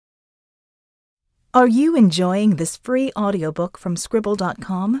Are you enjoying this free audiobook from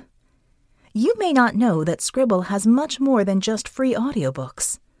Scribble.com? You may not know that Scribble has much more than just free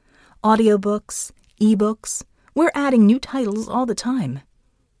audiobooks. Audiobooks, ebooks, we're adding new titles all the time.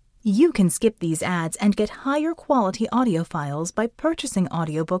 You can skip these ads and get higher quality audio files by purchasing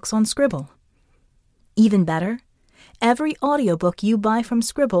audiobooks on Scribble. Even better, every audiobook you buy from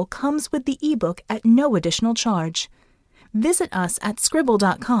Scribble comes with the ebook at no additional charge. Visit us at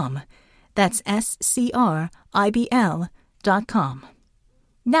Scribble.com. That's SCRIBL.com.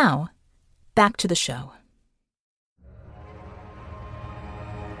 Now, back to the show.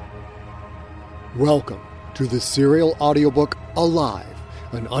 Welcome to the serial audiobook Alive,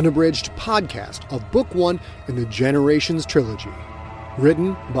 an unabridged podcast of Book 1 in the Generations trilogy.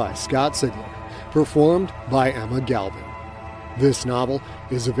 Written by Scott Sigler, performed by Emma Galvin. This novel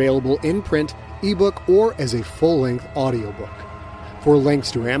is available in print, ebook, or as a full-length audiobook. For links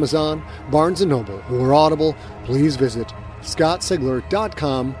to Amazon, Barnes & Noble, or Audible, please visit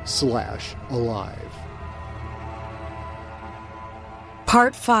scottsigler.com/alive.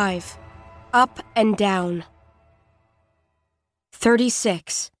 Part 5. Up and Down.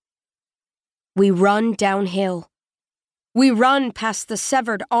 36. We run downhill. We run past the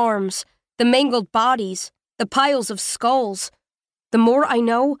severed arms, the mangled bodies, the piles of skulls. The more I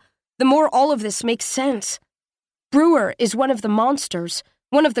know, the more all of this makes sense. Brewer is one of the monsters,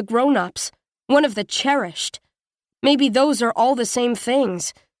 one of the grown-ups, one of the cherished. Maybe those are all the same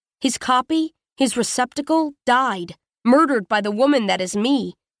things. His copy, his receptacle, died, murdered by the woman that is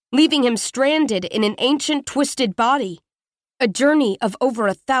me, leaving him stranded in an ancient, twisted body. A journey of over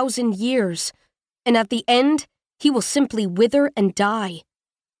 1,000 years, and at the end, he will simply wither and die.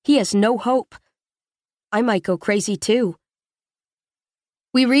 He has no hope. I might go crazy too.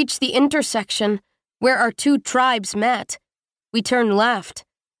 We reach the intersection where our two tribes met. We turn left.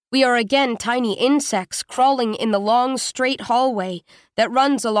 We are again tiny insects crawling in the long, straight hallway that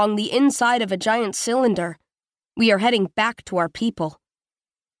runs along the inside of a giant cylinder. We are heading back to our people.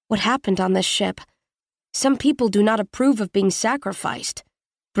 What happened on this ship? Some people do not approve of being sacrificed,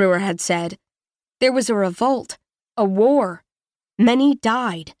 Brewer had said. There was a revolt, a war. Many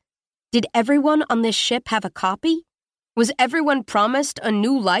died. Did everyone on this ship have a copy? Was everyone promised a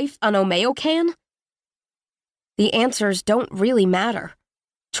new life on Omeocan? The answers don't really matter.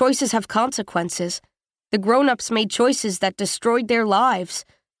 Choices have consequences. The grown-ups made choices that destroyed their lives.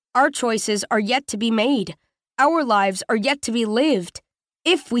 Our choices are yet to be made. Our lives are yet to be lived.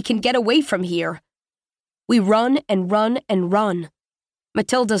 If we can get away from here. We run and run and run.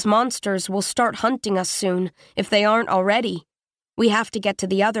 Matilda's monsters will start hunting us soon, if they aren't already. We have to get to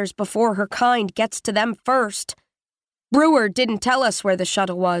the others before her kind gets to them first. Brewer didn't tell us where the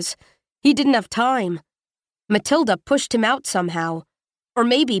shuttle was. He didn't have time. Matilda pushed him out somehow. Or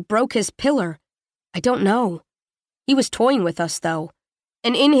maybe broke his pillar. I don't know. He was toying with us, though.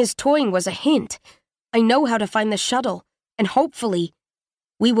 And in his toying was a hint. I know how to find the shuttle, and hopefully,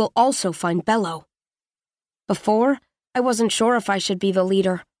 we will also find Bello. Before, I wasn't sure if I should be the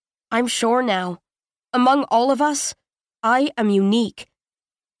leader. I'm sure now. Among all of us, I am unique.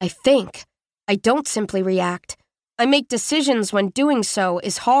 I think. I don't simply react. I make decisions when doing so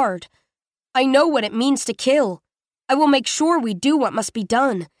is hard. I know what it means to kill. I will make sure we do what must be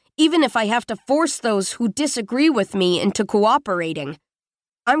done, even if I have to force those who disagree with me into cooperating.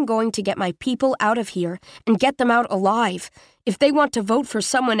 I'm going to get my people out of here and get them out alive. If they want to vote for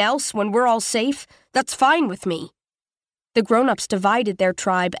someone else when we're all safe, that's fine with me. The grown-ups divided their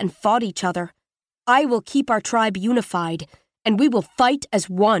tribe and fought each other. I will keep our tribe unified, and we will fight as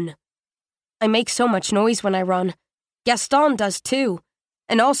one. I make so much noise when I run. Gaston does too,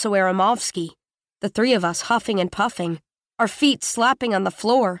 and also Aramovsky. The three of us huffing and puffing, our feet slapping on the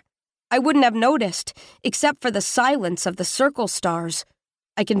floor. I wouldn't have noticed, except for the silence of the circle stars.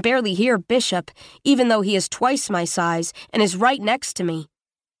 I can barely hear Bishop, even though he is twice my size and is right next to me.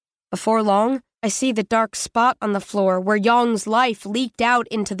 Before long, I see the dark spot on the floor where Yong's life leaked out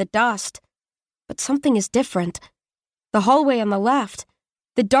into the dust. But something is different. The hallway on the left,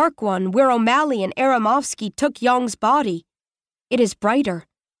 the dark one where O'Malley and Aramovsky took Yong's body. It is brighter.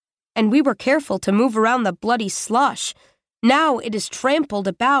 And we were careful to move around the bloody slush. Now it is trampled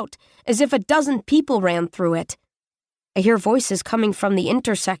about, as if a dozen people ran through it. I hear voices coming from the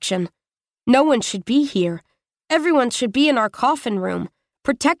intersection. No one should be here. Everyone should be in our coffin room,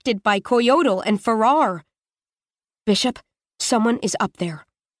 protected by Coyotl and Farrar. Bishop, someone is up there.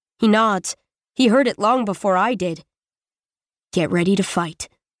 He nods. He heard it long before I did. Get ready to fight,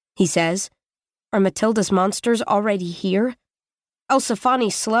 he says. Are Matilda's monsters already here? Elsefani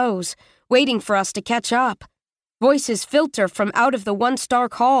slows, waiting for us to catch up. Voices filter from out of the one-star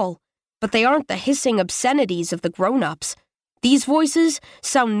hall. but they aren't the hissing obscenities of the grown-ups. These voices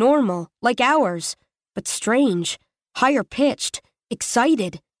sound normal, like ours, but strange, higher-pitched,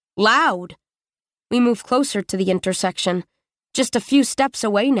 excited, loud. We move closer to the intersection, just a few steps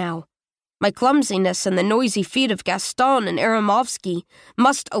away now. My clumsiness and the noisy feet of Gaston and Aramovsky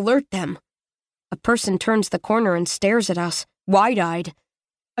must alert them. A person turns the corner and stares at us, wide-eyed.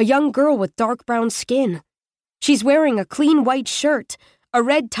 A young girl with dark brown skin. She's wearing a clean white shirt, a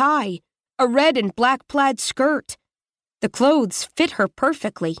red tie, a red and black plaid skirt. The clothes fit her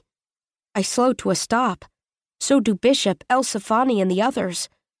perfectly. I slow to a stop. So do Bishop, Elsefani, and the others.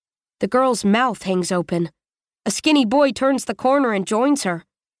 The girl's mouth hangs open. A skinny boy turns the corner and joins her.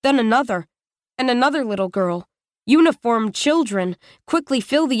 Then another, and another little girl. Uniformed children quickly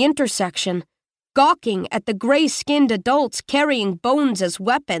fill the intersection, gawking at the gray-skinned adults carrying bones as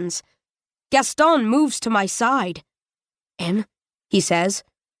weapons. Gaston moves to my side. "Em," he says.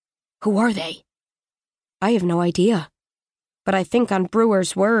 "Who are they?" I have no idea. But I think on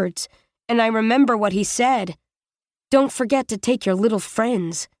Brewer's words, and I remember what he said. Don't forget to take your little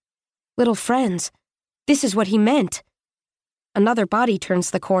friends. Little friends. This is what he meant. Another body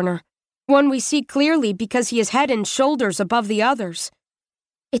turns the corner. One we see clearly because he is head and shoulders above the others.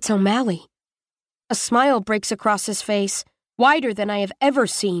 It's O'Malley. A smile breaks across his face, wider than I have ever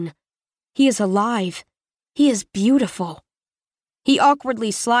seen. He is alive. He is beautiful. He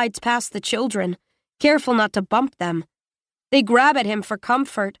awkwardly slides past the children, careful not to bump them. They grab at him for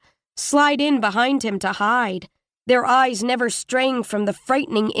comfort, slide in behind him to hide, their eyes never straying from the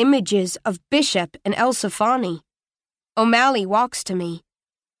frightening images of Bishop and Elsefani. O'Malley walks to me.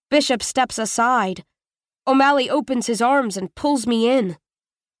 Bishop steps aside. O'Malley opens his arms and pulls me in.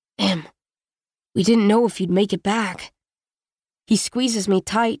 "Em, we didn't know if you'd make it back." He squeezes me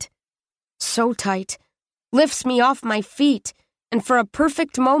tight. So tight. Lifts me off my feet, and for a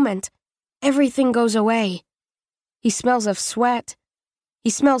perfect moment, everything goes away. He smells of sweat. He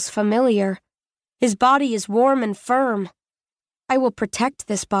smells familiar. His body is warm and firm. I will protect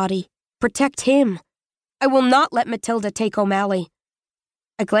this body, protect him. I will not let Matilda take O'Malley.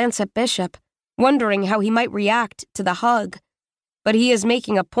 I glance at Bishop, wondering how he might react to the hug, but he is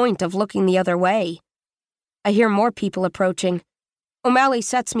making a point of looking the other way. I hear more people approaching. O'Malley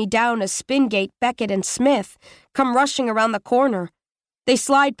sets me down as Spingate, Beckett, and Smith come rushing around the corner. They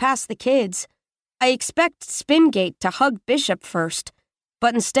slide past the kids. I expect Spingate to hug Bishop first,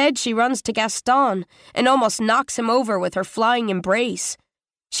 but instead she runs to Gaston and almost knocks him over with her flying embrace.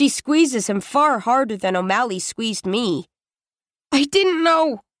 She squeezes him far harder than O'Malley squeezed me. "I didn't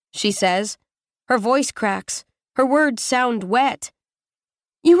know," she says. Her voice cracks. Her words sound wet.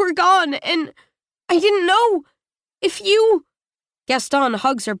 "You were gone, and I didn't know if you—" Gaston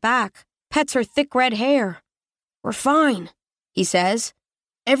hugs her back, pets her thick red hair. "We're fine," he says.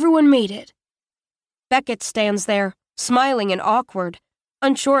 "Everyone made it." Beckett stands there, smiling and awkward,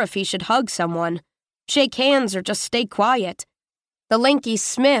 unsure if he should hug someone, shake hands or just stay quiet. The lanky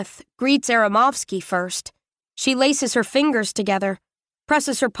Smith greets Aramovsky first. She laces her fingers together,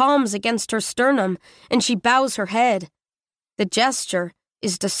 presses her palms against her sternum, and she bows her head. The gesture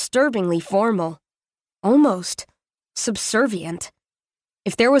is disturbingly formal, almost subservient.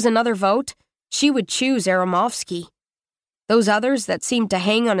 If there was another vote, she would choose Aramovsky. Those others that seemed to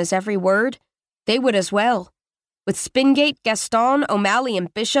hang on his every word, they would as well. With Spingate, Gaston, O'Malley,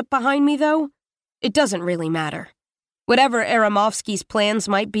 and Bishop behind me, though, it doesn't really matter. Whatever Aramovsky's plans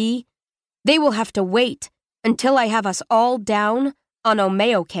might be, they will have to wait until I have us all down on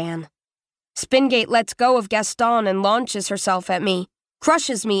Omeocan. Spingate lets go of Gaston and launches herself at me,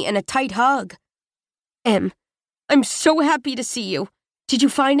 crushes me in a tight hug. "Em, I'm so happy to see you. Did you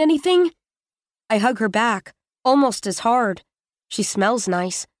find anything?" I hug her back, almost as hard. She smells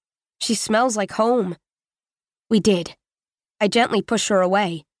nice. She smells like home. "We did." I gently push her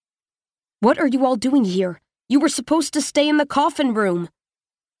away. "What are you all doing here? You were supposed to stay in the coffin room."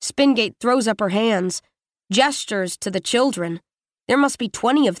 Spingate throws up her hands, gestures to the children. There must be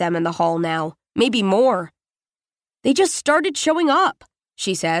 20 of them in the hall now, maybe more. "They just started showing up,"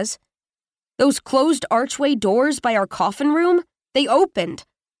 she says. "Those closed archway doors by our coffin room, they opened,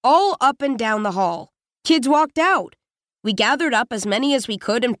 all up and down the hall. Kids walked out. We gathered up as many as we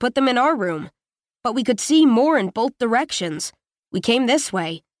could and put them in our room. But we could see more in both directions. We came this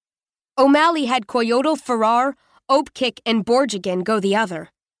way. O'Malley had Coyote, Farrar, Opekick, and Borgigan go the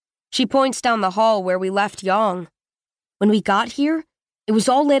other." She points down the hall where we left Yong. "When we got here, it was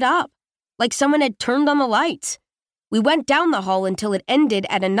all lit up, like someone had turned on the lights. We went down the hall until it ended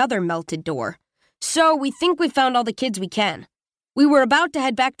at another melted door. So we think we found all the kids we can. We were about to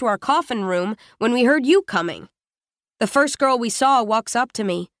head back to our coffin room when we heard you coming." The first girl we saw walks up to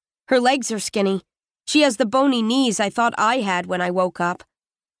me. Her legs are skinny. She has the bony knees I thought I had when I woke up.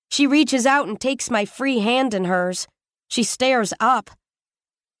 She reaches out and takes my free hand in hers. She stares up.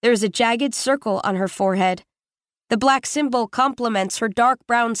 There's a jagged circle on her forehead. The black symbol complements her dark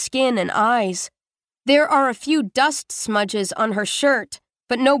brown skin and eyes. There are a few dust smudges on her shirt,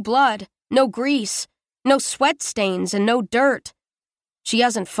 but no blood, no grease, no sweat stains, and no dirt. She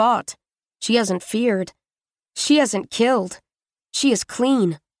hasn't fought. She hasn't feared. She hasn't killed. She is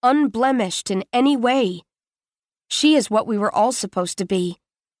clean, unblemished in any way. She is what we were all supposed to be.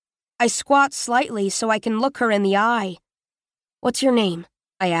 I squat slightly so I can look her in the eye. "What's your name?"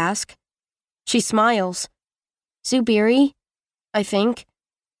 I ask. She smiles. "Zubiri, I think.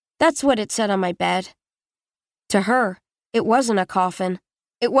 That's what it said on my bed." To her, it wasn't a coffin.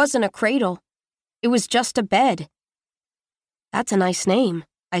 It wasn't a cradle. It was just a bed. "That's a nice name,"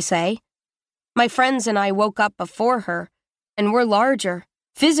 I say. My friends and I woke up before her, and we're larger,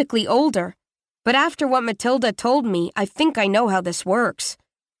 physically older, but after what Matilda told me, I think I know how this works.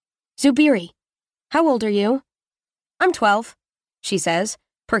 "Zubiri, how old are you?" "I'm 12, she says,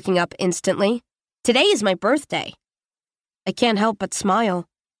 perking up instantly. "Today is my birthday." I can't help but smile.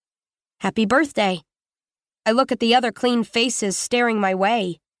 "Happy birthday." I look at the other clean faces staring my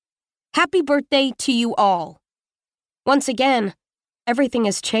way. Happy birthday to you all. Once again, everything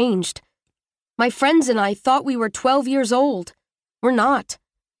has changed. My friends and I thought we were 12 years old. We're not.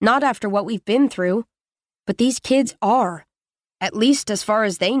 Not after what we've been through. But these kids are. At least as far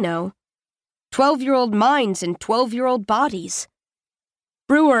as they know. 12-year-old minds and 12-year-old bodies.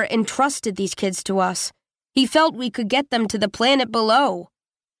 Brewer entrusted these kids to us. He felt we could get them to the planet below.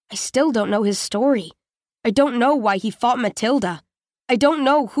 I still don't know his story. I don't know why he fought Matilda. I don't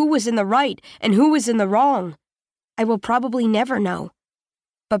know who was in the right and who was in the wrong. I will probably never know.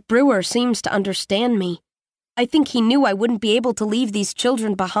 But Brewer seems to understand me. I think he knew I wouldn't be able to leave these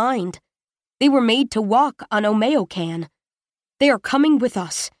children behind. They were made to walk on Omeocan. They are coming with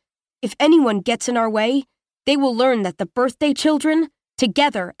us. If anyone gets in our way, they will learn that the birthday children,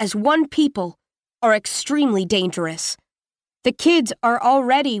 together as one people, are extremely dangerous. The kids are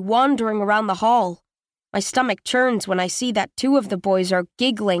already wandering around the hall. My stomach churns when I see that 2 of the boys are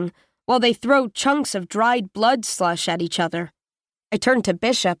giggling while they throw chunks of dried blood slush at each other. I turn to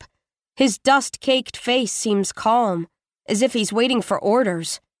Bishop. His dust-caked face seems calm, as if he's waiting for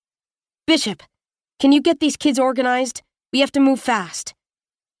orders. "Bishop, can you get these kids organized? We have to move fast."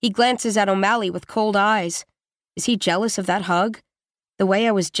 He glances at O'Malley with cold eyes. Is he jealous of that hug? The way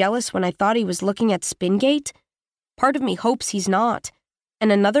I was jealous when I thought he was looking at Spingate? Part of me hopes he's not,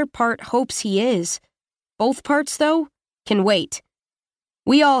 and another part hopes he is. Both parts, though, can wait.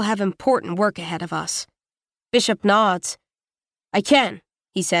 We all have important work ahead of us. Bishop nods. "I can,"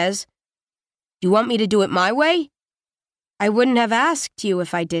 he says. "Do you want me to do it my way?" "I wouldn't have asked you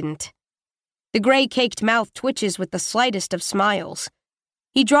if I didn't." The gray-caked mouth twitches with the slightest of smiles.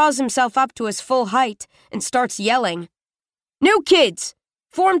 He draws himself up to his full height and starts yelling. "New kids!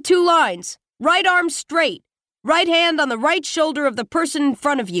 Form 2 lines. Right arm straight. Right hand on the right shoulder of the person in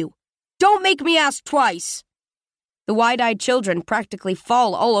front of you. Don't make me ask twice." The wide-eyed children practically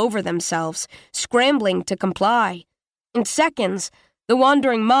fall all over themselves, scrambling to comply. In seconds, the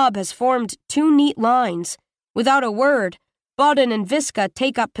wandering mob has formed 2 neat lines. Without a word, Bodden and Visca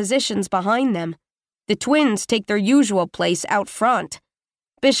take up positions behind them. The twins take their usual place out front.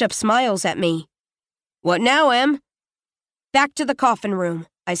 Bishop smiles at me. "What now, Em?" "Back to the coffin room,"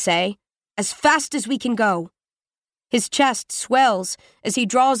 I say, "as fast as we can go." His chest swells as he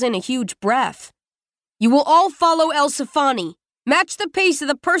draws in a huge breath. "You will all follow El-Safani. Match the pace of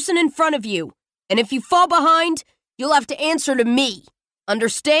the person in front of you. And if you fall behind, you'll have to answer to me.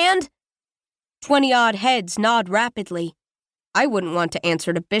 Understand?" 20-odd heads nod rapidly. I wouldn't want to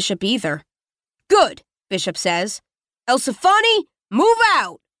answer to Bishop either. "Good," Bishop says. "El-Safani, move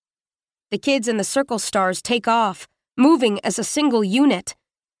out!" The kids in the circle stars take off, moving as a single unit.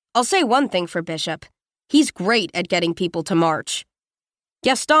 I'll say one thing for Bishop. He's great at getting people to march.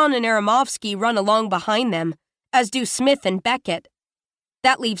 Gaston and Aramovsky run along behind them, as do Smith and Beckett.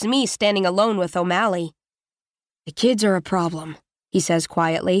 That leaves me standing alone with O'Malley. "The kids are a problem," he says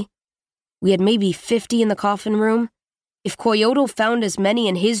quietly. "We had maybe 50 in the coffin room. If Coyote found as many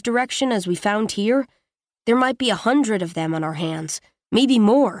in his direction as we found here, there might be 100 of them on our hands, maybe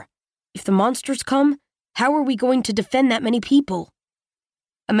more. If the monsters come, how are we going to defend that many people?"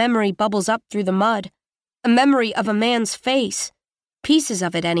 A memory bubbles up through the mud. A memory of a man's face. Pieces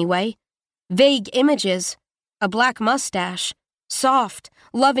of it, anyway. Vague images. A black mustache. Soft,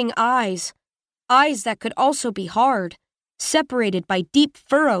 loving eyes. Eyes that could also be hard, separated by deep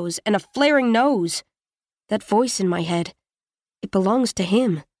furrows and a flaring nose. That voice in my head. It belongs to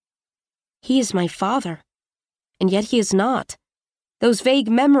him. He is my father. And yet he is not. Those vague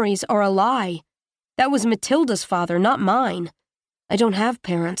memories are a lie. That was Matilda's father, not mine. I don't have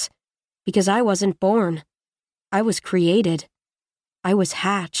parents, because I wasn't born. I was created. I was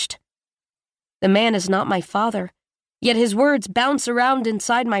hatched. The man is not my father, yet his words bounce around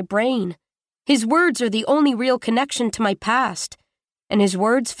inside my brain. His words are the only real connection to my past, and his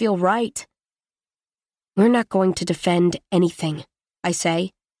words feel right. We're not going to defend anything, I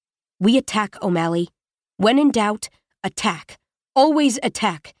say. We attack, O'Malley. When in doubt, attack. Always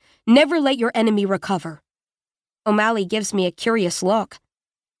attack. Never let your enemy recover. O'Malley gives me a curious look.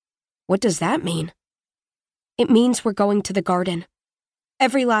 What does that mean? It means we're going to the garden.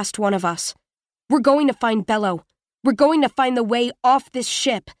 Every last one of us. We're going to find Bello. We're going to find the way off this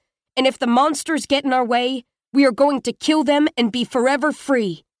ship. And if the monsters get in our way, we are going to kill them and be forever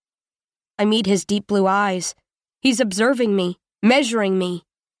free. I meet his deep blue eyes. He's observing me, measuring me.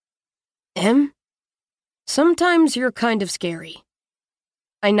 Em? Sometimes you're kind of scary.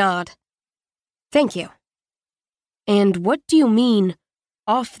 I nod. Thank you. And what do you mean,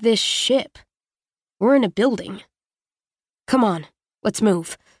 off this ship? We're in a building. Come on, let's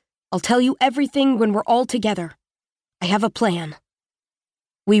move. I'll tell you everything when we're all together. I have a plan.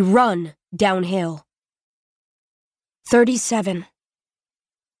 We run downhill. 37.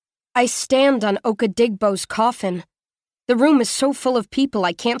 I stand on Okadigbo's coffin. The room is so full of people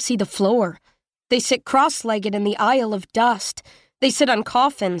I can't see the floor. They sit cross-legged in the aisle of dust. They sit on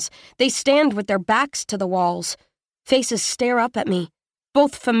coffins. They stand with their backs to the walls. Faces stare up at me,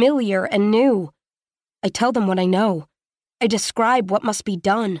 both familiar and new. I tell them what I know. I describe what must be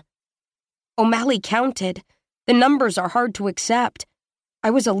done. O'Malley counted. The numbers are hard to accept.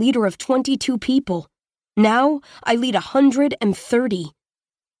 I was a leader of 22 people. Now I lead 130.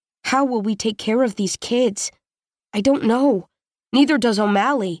 How will we take care of these kids? I don't know. Neither does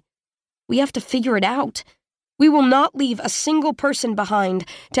O'Malley. We have to figure it out. We will not leave a single person behind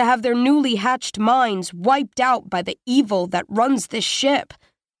to have their newly hatched minds wiped out by the evil that runs this ship.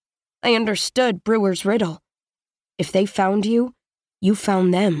 I understood Brewer's riddle. If they found you, you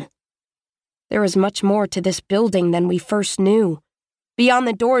found them. There is much more to this building than we first knew. Beyond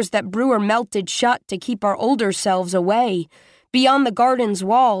the doors that Brewer melted shut to keep our older selves away, beyond the garden's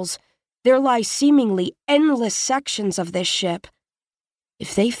walls, there lie seemingly endless sections of this ship.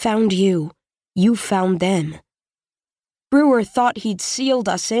 If they found you, you found them. Brewer thought he'd sealed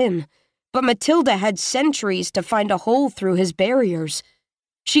us in, but Matilda had centuries to find a hole through his barriers.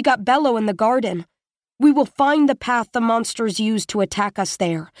 She got Bello in the garden. We will find the path the monsters used to attack us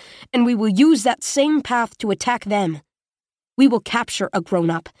there, and we will use that same path to attack them. We will capture a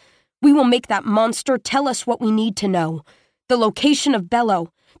grown-up. We will make that monster tell us what we need to know. The location of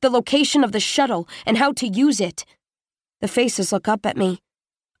Bello, the location of the shuttle, and how to use it. The faces look up at me.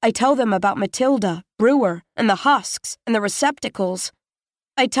 I tell them about Matilda, Brewer, and the husks, and the receptacles.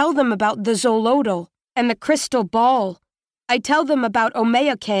 I tell them about the Zolotl and the crystal ball. I tell them about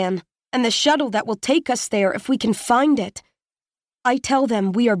Omeacan and the shuttle that will take us there if we can find it. I tell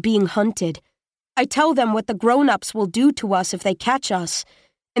them we are being hunted. I tell them what the grown-ups will do to us if they catch us.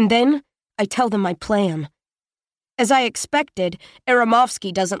 And then I tell them my plan. As I expected,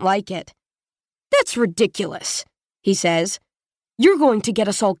 Aramovsky doesn't like it. That's ridiculous, he says. You're going to get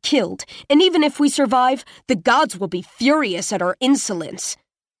us all killed, and even if we survive, the gods will be furious at our insolence.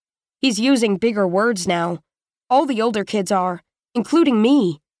 He's using bigger words now. All the older kids are, including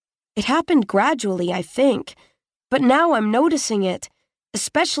me. It happened gradually, I think, but now I'm noticing it,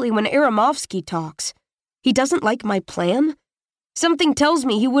 especially when Aramovsky talks. He doesn't like my plan? Something tells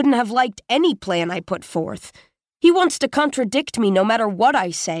me he wouldn't have liked any plan I put forth. He wants to contradict me no matter what I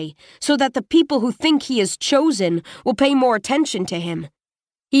say, so that the people who think he is chosen will pay more attention to him.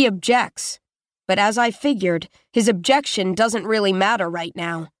 He objects, but as I figured, his objection doesn't really matter right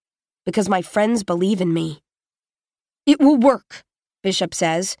now, because my friends believe in me. It will work, Bishop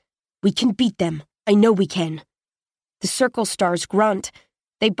says. We can beat them. I know we can. The Circle Stars grunt.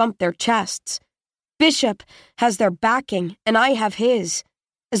 They bump their chests. Bishop has their backing, and I have his.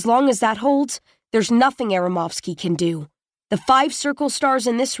 As long as that holds, there's nothing Aramovsky can do. The 5 Circle Stars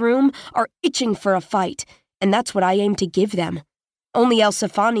in this room are itching for a fight, and that's what I aim to give them. Only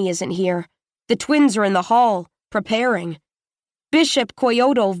Elsefani isn't here. The twins are in the hall, preparing. Bishop,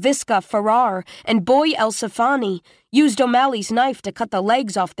 Coyotl, Visca, Farrar, and boy Elsefani used O'Malley's knife to cut the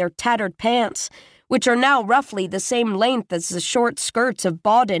legs off their tattered pants, which are now roughly the same length as the short skirts of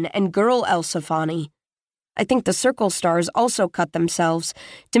Bawden and girl Elsefani. I think the Circle Stars also cut themselves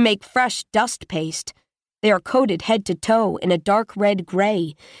to make fresh dust paste. They are coated head to toe in a dark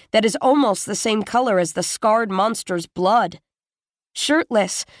red-gray that is almost the same color as the scarred monster's blood.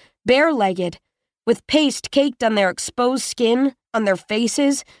 Shirtless, bare-legged, with paste caked on their exposed skin, on their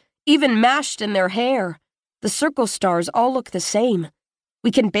faces, even mashed in their hair. The circle stars all look the same.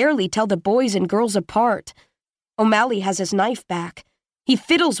 We can barely tell the boys and girls apart. O'Malley has his knife back. He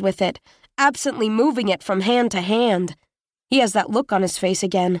fiddles with it, absently moving it from hand to hand. He has that look on his face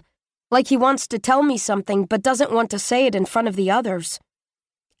again, like he wants to tell me something but doesn't want to say it in front of the others.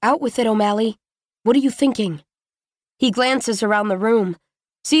 Out with it, O'Malley. What are you thinking? He glances around the room,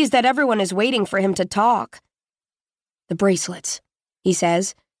 sees that everyone is waiting for him to talk. The bracelets, he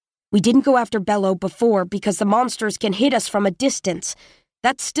says. We didn't go after Bello before because the monsters can hit us from a distance.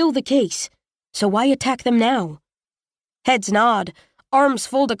 That's still the case. So why attack them now? Heads nod, arms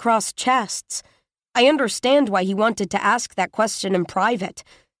fold across chests. I understand why he wanted to ask that question in private,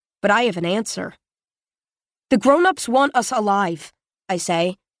 but I have an answer. The grown-ups want us alive, I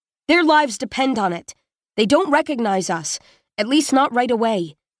say. Their lives depend on it. They don't recognize us, at least not right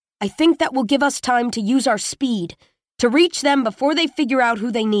away. I think that will give us time to use our speed, to reach them before they figure out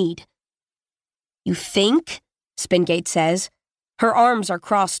who they need. You think? Spingate says. Her arms are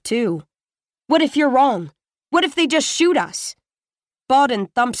crossed too. What if you're wrong? What if they just shoot us? Bawden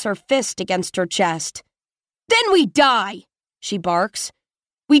thumps her fist against her chest. Then we die, she barks.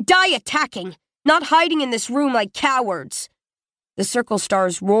 We die attacking, not hiding in this room like cowards. The circle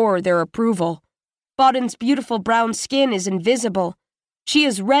stars roar their approval. Bawden's beautiful brown skin is invisible. She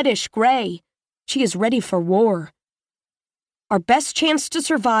is reddish-gray. She is ready for war. Our best chance to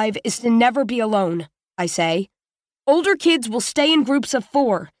survive is to never be alone, I say. Older kids will stay in groups of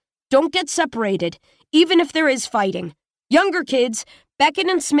 4. Don't get separated, even if there is fighting. Younger kids, Beckett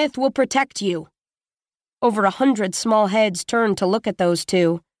and Smith will protect you. Over 100 small heads turn to look at those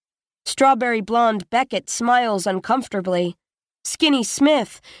two. Strawberry blonde Beckett smiles uncomfortably. Skinny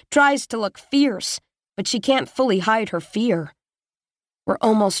Smith tries to look fierce, but she can't fully hide her fear. We're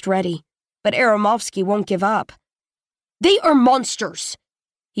almost ready, but Aramovsky won't give up. They are monsters,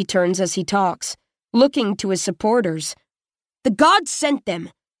 he turns as he talks, looking to his supporters. The gods sent them.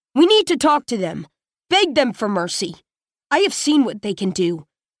 We need to talk to them, beg them for mercy. I have seen what they can do.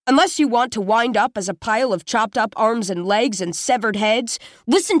 Unless you want to wind up as a pile of chopped up arms and legs and severed heads,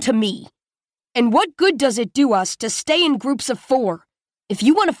 listen to me. And what good does it do us to stay in groups of 4? If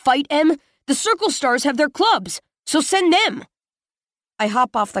you want to fight M, the circle stars have their clubs, so send them. I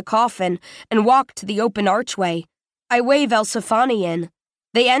hop off the coffin and walk to the open archway. I wave El-Safani in.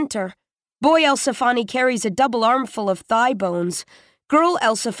 They enter. Boy El-Safani carries a double armful of thigh bones. Girl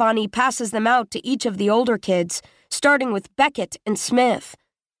El-Safani passes them out to each of the older kids, starting with Beckett and Smith.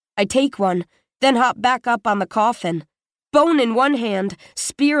 I take one, then hop back up on the coffin. Bone in one hand,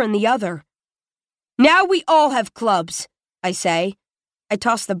 spear in the other. Now we all have clubs, I say. I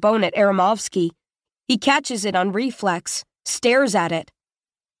toss the bone at Aramovsky. He catches it on reflex, stares at it.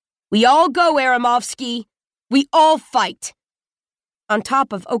 We all go, Aramovsky. We all fight. On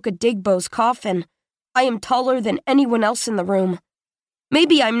top of Okadigbo's coffin, I am taller than anyone else in the room.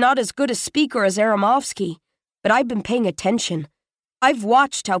 Maybe I'm not as good a speaker as Aramovsky, but I've been paying attention. I've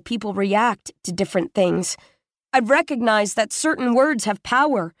watched how people react to different things. I've recognized that certain words have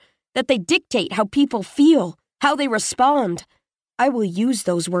power, that they dictate how people feel, how they respond. I will use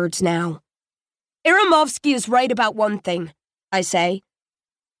those words now. Aramovsky is right about one thing, I say.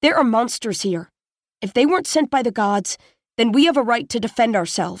 There are monsters here. If they weren't sent by the gods, then we have a right to defend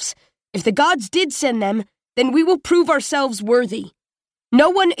ourselves. If the gods did send them, then we will prove ourselves worthy. No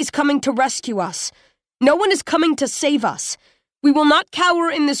one is coming to rescue us. No one is coming to save us. We will not cower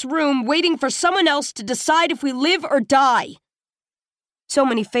in this room waiting for someone else to decide if we live or die. So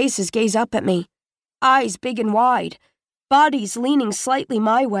many faces gaze up at me, eyes big and wide, bodies leaning slightly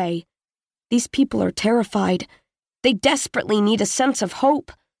my way. These people are terrified. They desperately need a sense of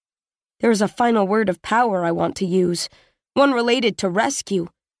hope. There is a final word of power I want to use, one related to rescue,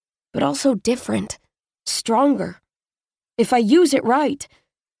 but also different, stronger. If I use it right,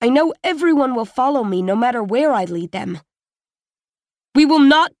 I know everyone will follow me no matter where I lead them. We will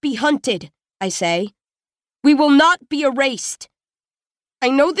not be hunted, I say. We will not be erased. I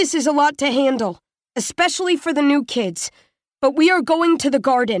know this is a lot to handle, especially for the new kids, but we are going to the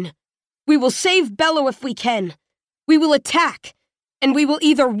garden. We will save Bello if we can. We will attack, and we will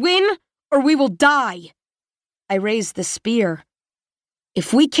either win or we will die. I raise the spear.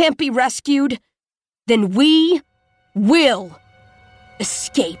 If we can't be rescued, then we will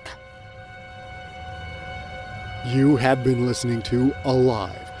escape. You have been listening to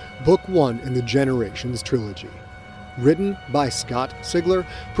Alive, Book 1 in the Generations trilogy. Written by Scott Sigler,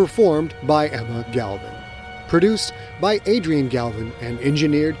 performed by Emma Galvin. Produced by Adrian Galvin and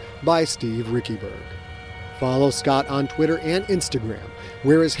engineered by Steve Rickyberg. Follow Scott on Twitter and Instagram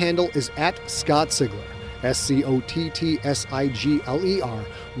where his handle is @ScottSigler, SCOTTSIGLER,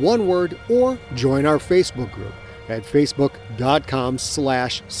 one word, or join our Facebook group at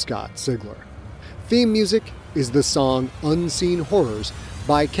facebook.com/Scott Sigler. Theme music is the song Unseen Horrors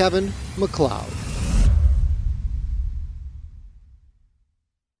by Kevin MacLeod.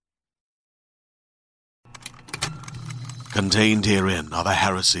 Contained herein are the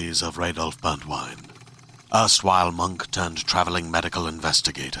heresies of Radolf Burntwine, erstwhile monk turned traveling medical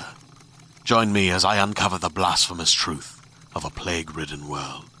investigator. Join me as I uncover the blasphemous truth of a plague-ridden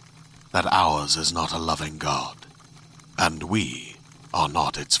world, that ours is not a loving God, and we are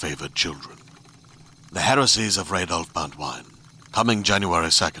not its favored children. The Heresies of Radolf Burntwine, coming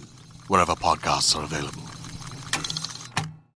January 2nd, wherever podcasts are available.